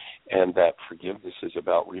 and that forgiveness is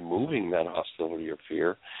about removing that hostility or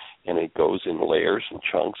fear, and it goes in layers and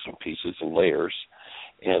chunks and pieces and layers,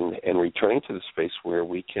 and returning to the space where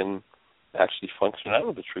we can actually function out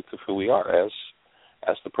of the truth of who we are as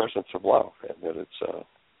the presence of love, and that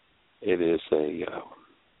it is a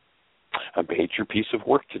major piece of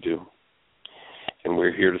work to do, and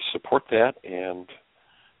we're here to support that and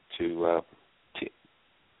to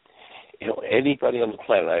anybody on the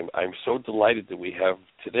planet. I'm so delighted that we have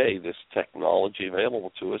today this technology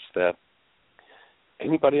available to us, that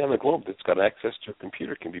anybody on the globe that's got access to a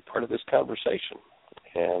computer can be part of this conversation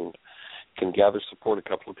and can gather support. A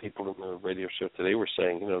couple of people in the radio show today were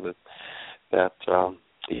saying, that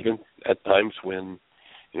even at times when,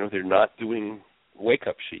 they're not doing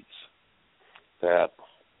wake-up sheets, that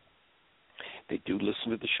they do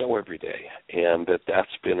listen to the show every day, and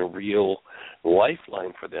that's been a real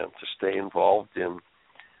lifeline for them to stay involved in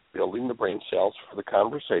building the brain cells for the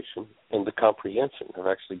conversation and the comprehension. I've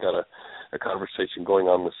actually got a conversation going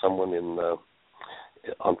on with someone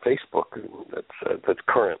on Facebook that's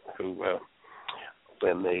current, who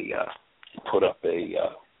when they put up a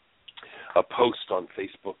post on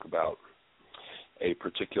Facebook about a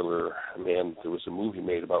particular man. There was a movie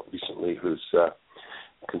made about recently who's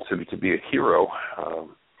considered to be a hero,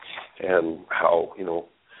 and how,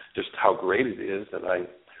 just how great it is. And I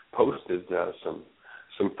posted some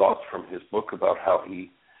thoughts from his book about how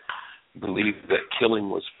he believed that killing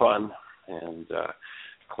was fun, and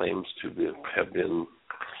claims to have been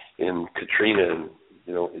in Katrina and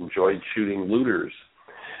enjoyed shooting looters.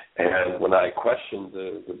 And when I questioned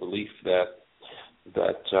the belief that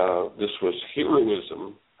this was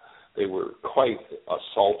heroism, they were quite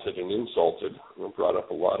assaulted and insulted. It brought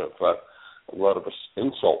up a lot of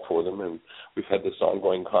insult for them, and we've had this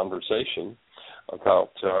ongoing conversation about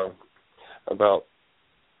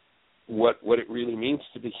what it really means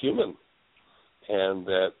to be human, and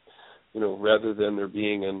that rather than there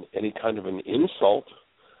being any kind of an insult,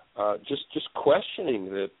 just questioning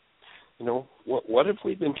that, what have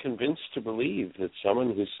we been convinced to believe, that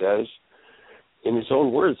someone who says, in his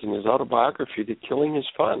own words, in his autobiography, that killing is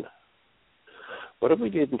fun? What have we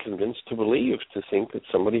been convinced to believe, to think that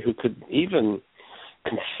somebody who could even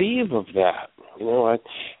conceive of that? I don't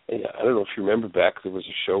know if you remember back, there was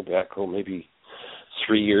a show back, maybe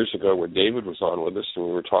 3 years ago, where David was on with us, and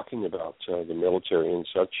we were talking about the military and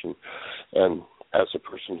such, and as a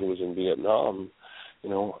person who was in Vietnam,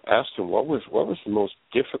 asked him what was the most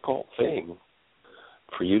difficult thing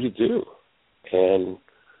for you to do, and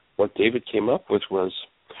what David came up with was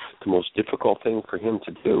the most difficult thing for him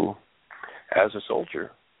to do as a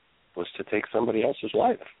soldier was to take somebody else's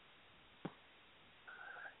life.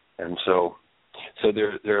 And so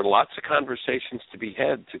there are lots of conversations to be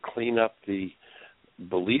had to clean up the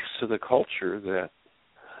beliefs of the culture that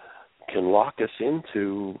can lock us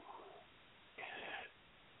into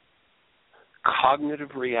cognitive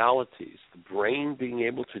realities, the brain being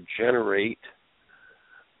able to generate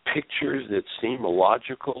pictures that seem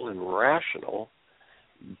illogical and rational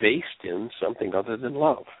based in something other than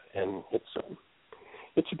love. And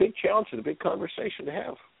it's a big challenge and a big conversation to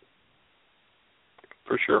have,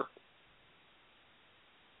 for sure.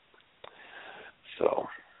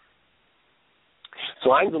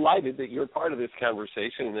 So I'm delighted that you're part of this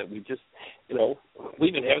conversation, and that we just,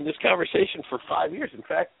 we've been having this conversation for 5 years. In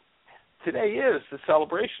fact, today is the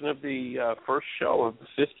celebration of the first show of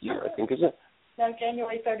the 5th year, I think, isn't it? No,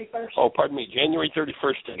 January 31st. Oh, pardon me. January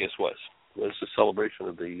 31st, I guess, was the celebration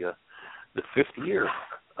of the 5th year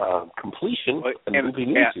completion of movie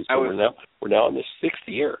news. So we're now in the 6th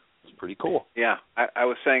year. It's pretty cool. Yeah, I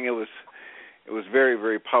was saying it was very,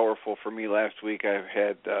 very powerful for me last week. I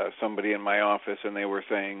had somebody in my office, and they were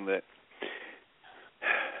saying that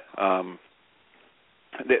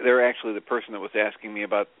they're actually the person that was asking me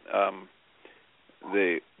about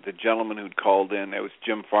the gentleman who'd called in. It was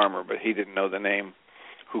Jim Farmer, but he didn't know the name,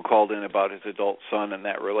 who called in about his adult son and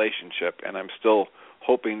that relationship. And I'm still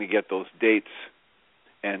hoping to get those dates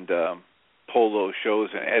and pull those shows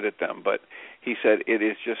and edit them. But he said it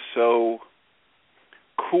is just so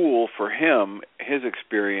cool for him, his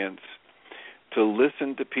experience, to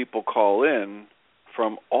listen to people call in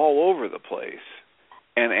from all over the place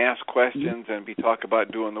and ask questions and talk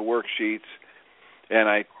about doing the worksheets. And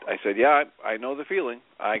I said, yeah, I know the feeling.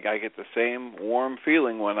 I get the same warm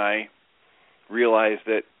feeling when I realize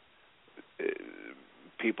that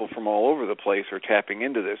people from all over the place are tapping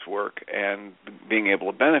into this work and being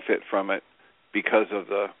able to benefit from it because of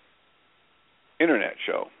the internet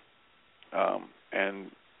show.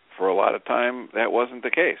 And for a lot of time, that wasn't the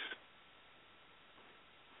case.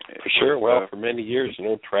 For sure. Well, for many years,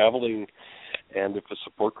 traveling, and if a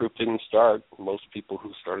support group didn't start, most people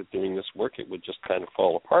who started doing this work, it would just kind of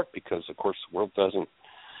fall apart because, of course, the world doesn't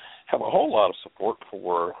have a whole lot of support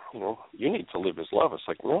for, you need to live as love. It's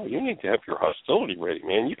like, no, you need to have your hostility ready,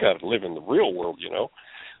 man. You got to live in the real world,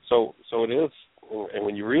 So it is, and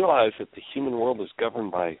when you realize that the human world is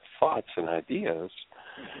governed by thoughts and ideas,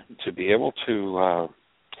 to be able to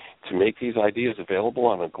make these ideas available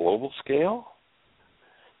on a global scale.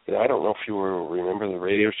 I don't know if you remember the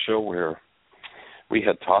radio show where we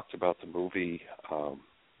had talked about the movie The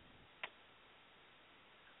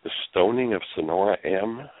Stoning of Sonora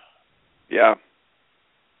M. Yeah.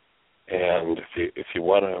 And if you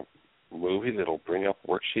want a movie that'll bring up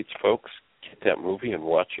worksheets, folks, get that movie and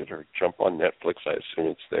watch it, or jump on Netflix. I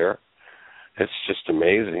assume it's there. It's just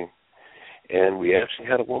amazing. And we actually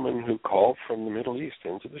had a woman who called from the Middle East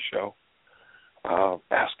into the show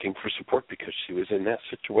asking for support because she was in that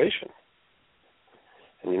situation.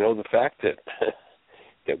 And the fact that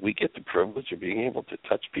that we get the privilege of being able to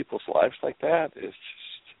touch people's lives like that is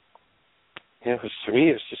just, to me,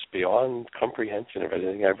 it's just beyond comprehension of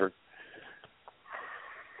anything I ever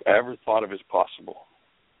thought of as possible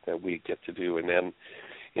that we get to do. And then,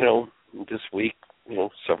 this week,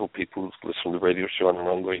 several people who listen to the radio show on an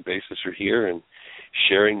ongoing basis are here and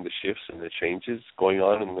sharing the shifts and the changes going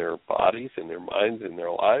on in their bodies and their minds and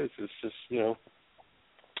their lives. It's just,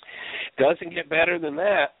 doesn't get better than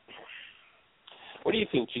that. What do you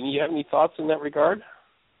think, Jeanie? You have any thoughts in that regard?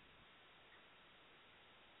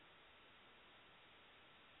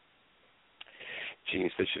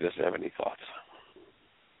 Jeanie says she doesn't have any thoughts.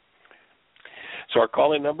 So our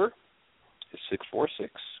call-in number is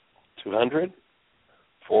 646-200-4169.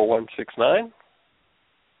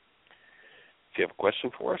 If you have a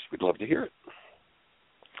question for us, we'd love to hear it.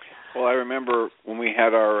 Well, I remember when we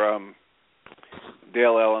had our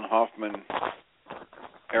Dale Allen Hoffman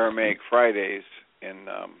Aramaic Fridays in,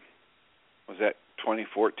 was that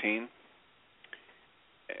 2014?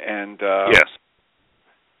 And yes,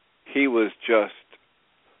 he was just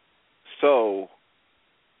so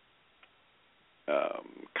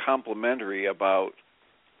complimentary about,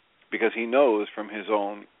 because he knows from his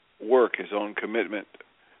own work, his own commitment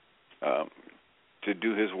to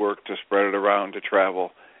do his work, to spread it around, to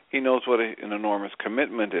travel. He knows what an enormous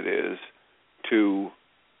commitment it is to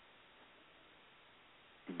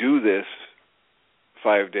do this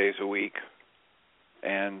 5 days a week.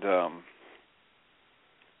 And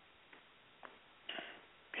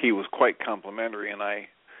he was quite complimentary, and I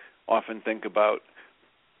often think about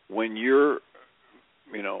when you're,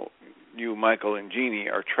 you, Michael, and Jeanie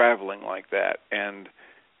are traveling like that and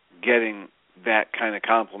getting that kind of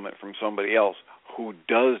compliment from somebody else who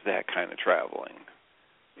does that kind of traveling.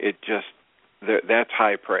 It just, that's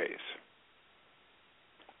high praise.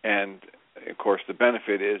 And, of course, the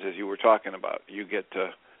benefit is, as you were talking about, you get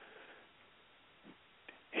to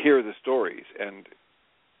hear the stories, and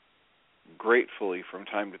gratefully from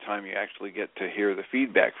time to time you actually get to hear the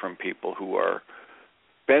feedback from people who are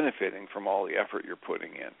benefiting from all the effort you're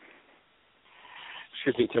putting in.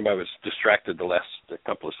 Excuse me, Tim, I was distracted the last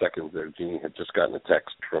couple of seconds there. Jeanie had just gotten a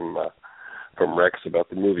text from Rex about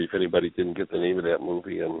the movie. If anybody didn't get the name of that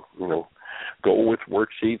movie, and go with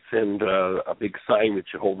worksheets and a big sign that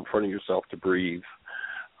you hold in front of yourself to breathe.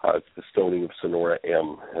 It's The Stoning of Sonora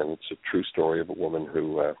M., and it's a true story of a woman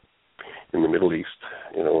who, in the Middle East,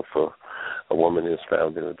 if a woman is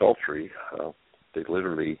found in adultery, they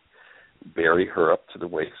literally bury her up to the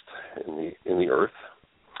waist in the earth,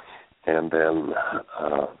 and then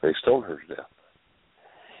they stone her to death.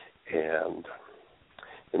 And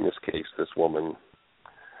in this case, this woman,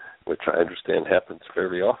 which I understand happens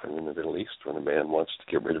fairly often in the Middle East, when a man wants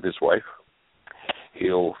to get rid of his wife,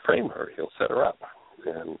 he'll frame her, he'll set her up.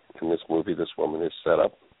 And in this movie, this woman is set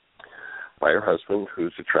up by her husband,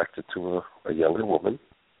 who's attracted to a younger woman,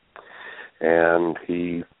 and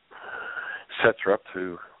he sets her up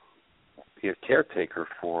to be a caretaker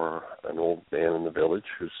for an old man in the village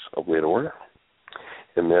who's a widower,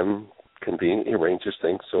 and then conveniently arranges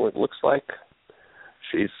things so it looks like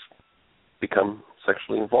she's become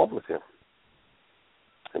sexually involved with him.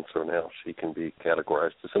 And so now she can be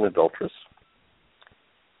categorized as an adulteress.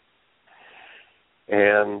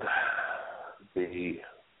 And the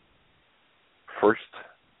first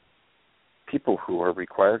people who are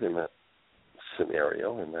required in that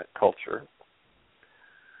scenario, in that culture,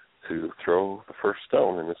 to throw the first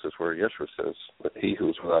stone, and this is where Yeshua says that he who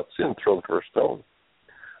is without sin throw the first stone,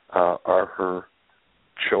 are her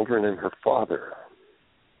children and her father.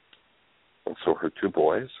 And so her two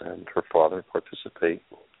boys and her father participate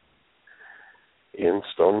in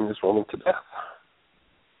stoning this woman to death.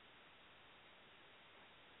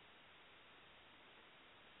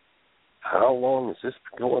 How long has this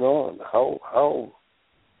been going on? How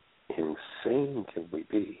insane can we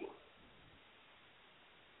be?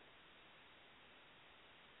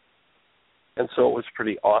 And so it was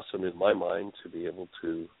pretty awesome in my mind to be able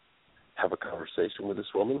to have a conversation with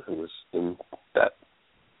this woman who was in that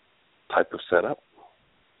type of setup.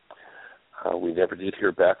 We never did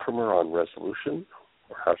hear back from her on resolution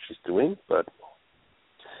or how she's doing, but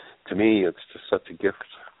to me it's just such a gift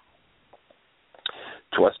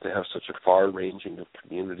to us to have such a far-ranging of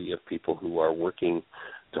community of people who are working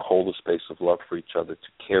to hold a space of love for each other,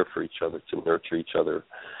 to care for each other, to nurture each other,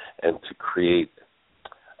 and to create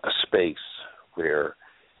a space where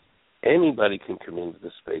anybody can come into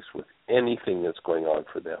the space with anything that's going on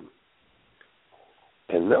for them.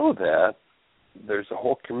 And know that there's a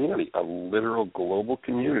whole community, a literal global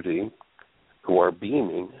community who are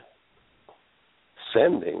beaming,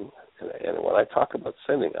 sending, and when I talk about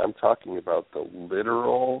sending, I'm talking about the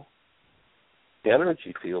literal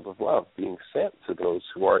energy field of love being sent to those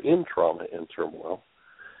who are in trauma and turmoil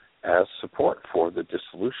as support for the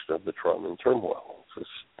dissolution of the trauma and turmoil. So,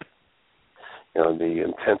 the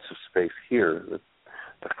intensive space here,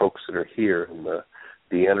 the folks that are here, and the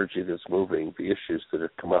the energy that's moving, the issues that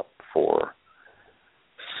have come up for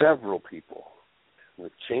several people, the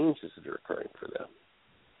changes that are occurring for them.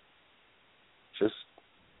 Just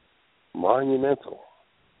monumental.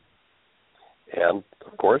 And,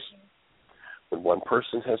 of course, when one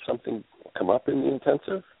person has something come up in the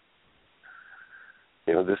intensive,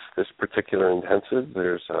 this particular intensive,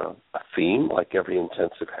 there's a theme like every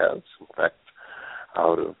intensive has. In fact,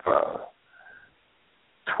 out of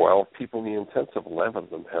 12 people in the intensive, 11 of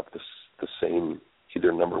them have the same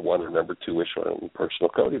either number 1 or number 2 issue on personal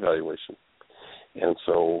code evaluation. And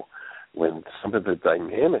so when some of the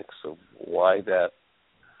dynamics of why that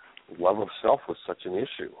love of self was such an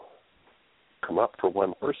issue come up for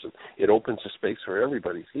one person, it opens a space for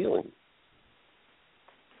everybody's healing.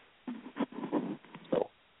 So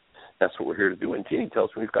that's what we're here to do. And Jeanie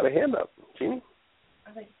tells me we've got a hand up. Jeanie?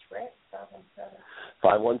 I think it's Rex, 517.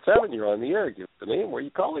 517, you're on the air. Give us the name. Where are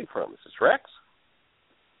you calling from? Is this Rex?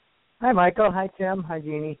 Hi, Michael. Hi, Tim. Hi,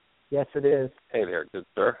 Jeanie. Yes, it is. Hey there, good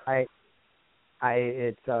sir. I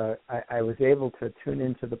was able to tune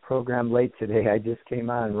into the program late today. I just came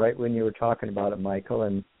on right when you were talking about it, Michael,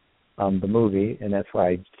 and the movie, and that's why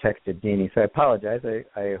I texted Jeanie. So I apologize.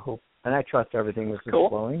 I hope, and I trust everything was just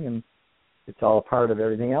flowing, and it's all a part of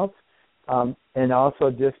everything else. And also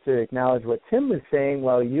just to acknowledge what Tim was saying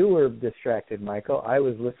while you were distracted, Michael, I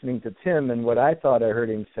was listening to Tim, and what I thought I heard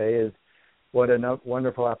him say is what a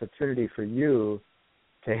wonderful opportunity for you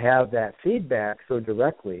to have that feedback so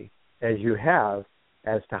directly as you have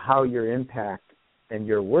as to how your impact and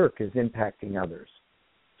your work is impacting others.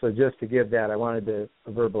 So just to give that, I wanted to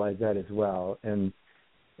verbalize that as well. And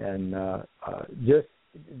just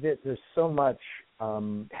there's so much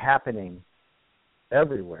happening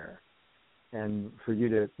everywhere. And for you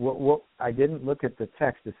to, what I didn't look at the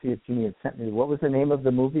text to see if Jeanie had sent me. What was the name of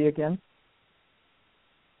the movie again?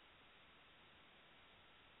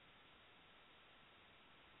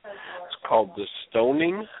 It's called The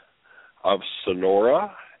Stoning of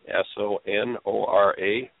Sonora, Sonoram.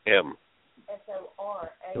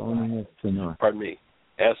 Stoning of Sonora. Pardon me,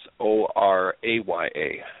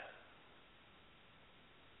 Soraya.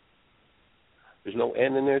 There's no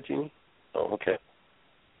N in there, Jeanie? Oh, okay.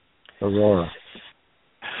 Aurora.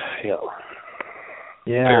 Yeah.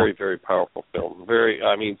 Yeah. Very, very powerful film.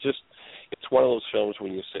 It's one of those films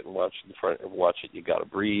when you sit and watch it, you got to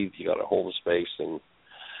breathe, you got to hold the space, and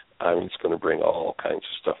it's going to bring all kinds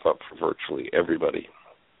of stuff up for virtually everybody.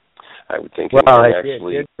 I would think. Well, it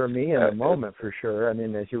did for me in the moment, for sure. I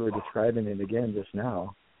mean, as you were describing it again just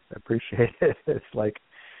now, I appreciate it. It's like,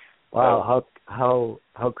 wow, how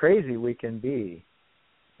crazy we can be,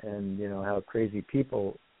 and how crazy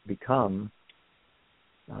people become,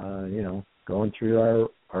 going through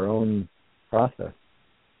our own process.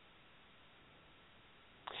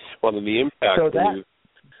 Well, and the impact,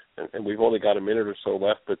 and we've only got a minute or so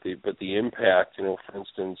left, but the impact, for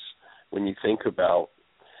instance, when you think about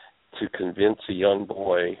to convince a young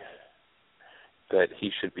boy that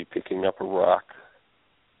he should be picking up a rock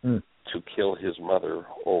to kill his mother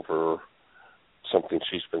over something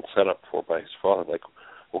she's been set up for by his father, like,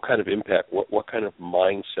 what kind of impact, what kind of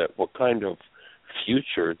mindset, what kind of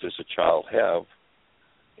future does a child have?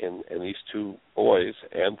 And these two boys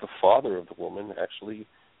and the father of the woman actually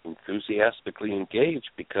enthusiastically engage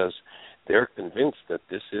because they're convinced that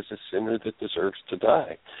this is a sinner that deserves to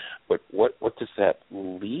die. But what does that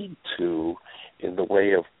lead to in the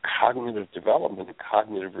way of cognitive development and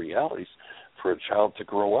cognitive realities for a child to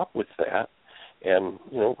grow up with that? And,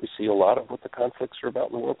 we see a lot of what the conflicts are about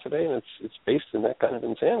in the world today, and it's based in that kind of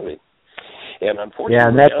insanity. And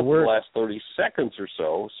unfortunately, we're down to the last 30 seconds or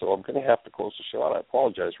so I'm going to have to close the show out. I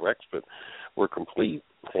apologize, Rex, but we're complete.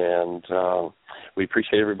 And we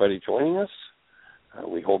appreciate everybody joining us.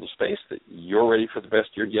 We hold the space that you're ready for the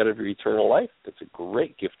best year yet of your eternal life. That's a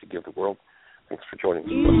great gift to give the world. Thanks for joining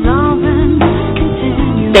us.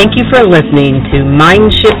 Thank you for listening to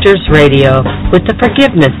Mindshifters Radio with the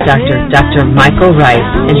Forgiveness Doctor, Dr. Michael Ryce,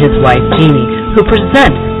 and his wife, Jeanie, who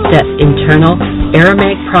present the internal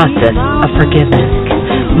Aramaic process of forgiveness.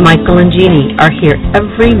 Michael and Jeanie are here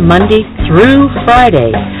every Monday through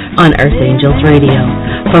Friday on Earth Angels Radio.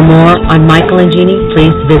 For more on Michael and Jeanie,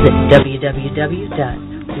 please visit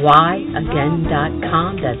www.whyagain.com.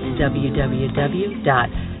 That's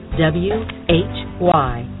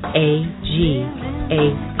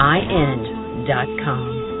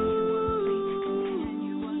www.whyagain.com.